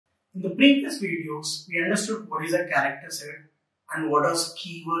In the previous videos, we understood what is a character set and what are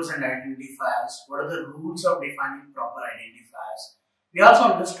keywords and identifiers, what are the rules of defining proper identifiers. We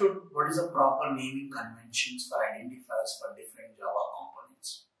also understood what is the proper naming conventions for identifiers for different Java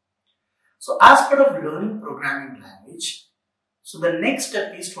components. So as part of learning programming language, so the next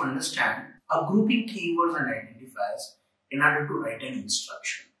step is to understand a grouping keywords and identifiers in order to write an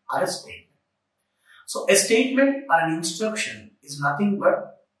instruction or a statement. So a statement or an instruction is nothing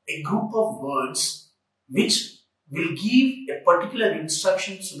but a group of words which will give a particular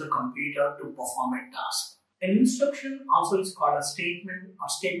instruction to the computer to perform a task. An instruction also is called a statement, or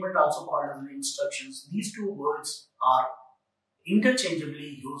statement also called as an instructions. These two words are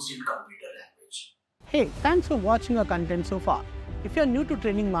interchangeably used in computer language. Hey, thanks for watching our content so far. If you're new to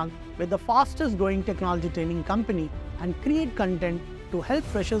Training Mark, we're the fastest growing technology training company and create content to help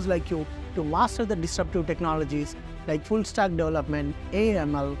freshers like you to master the disruptive technologies like full stack development,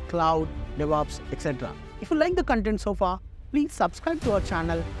 AML, cloud, DevOps, etc. If you like the content so far, please subscribe to our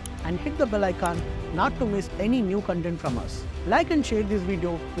channel and hit the bell icon not to miss any new content from us. Like and share this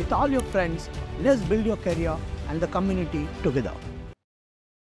video with all your friends. Let's build your career and the community together.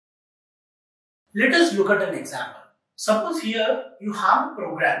 Let us look at an example. Suppose here you have a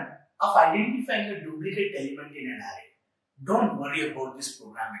program of identifying a duplicate element in an array. Don't worry about this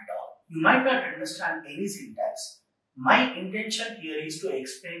program at all. You might not understand any syntax. My intention here is to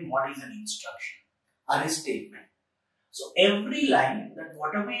explain what is an instruction or a statement. So every line that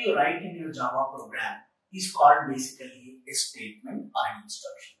whatever you write in your Java program is called basically a statement or an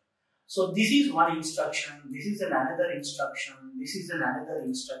instruction. So this is one instruction, this is another instruction, this is another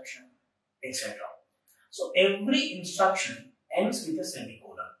instruction, etc. So every instruction ends with a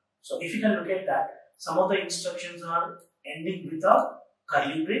semicolon. So if you can look at that, some of the instructions are ending with a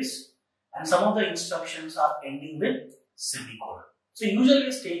curly brace and some of the instructions are ending with semicolon. So usually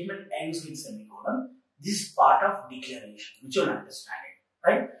a statement ends with semicolon. This is part of declaration, which you'll understand it,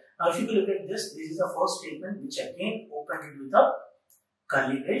 right? Now if you look at this, this is the first statement which again opened with a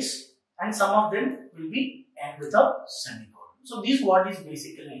curly brace and some of them will be end with a semicolon. So this what is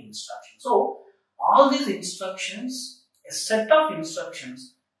basically an instruction. So all these instructions, a set of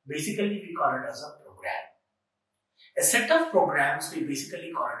instructions, basically we call it as a program. A set of programs we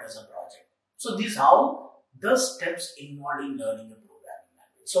basically call it as a project. So these are how the steps involved in learning a programming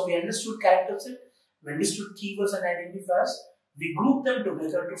language. So we understood character set, we understood keywords and identifiers, we group them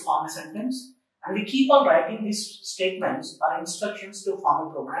together to form a sentence, and we keep on writing these statements or instructions to form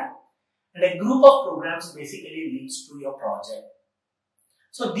a program, and a group of programs basically leads to your project.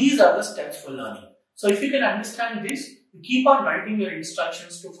 So these are the steps for learning. So if you can understand this, you keep on writing your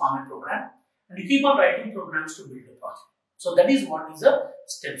instructions to form a program and you keep on writing programs to build a project. So that is what is the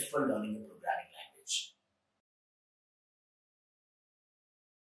steps for learning a programming.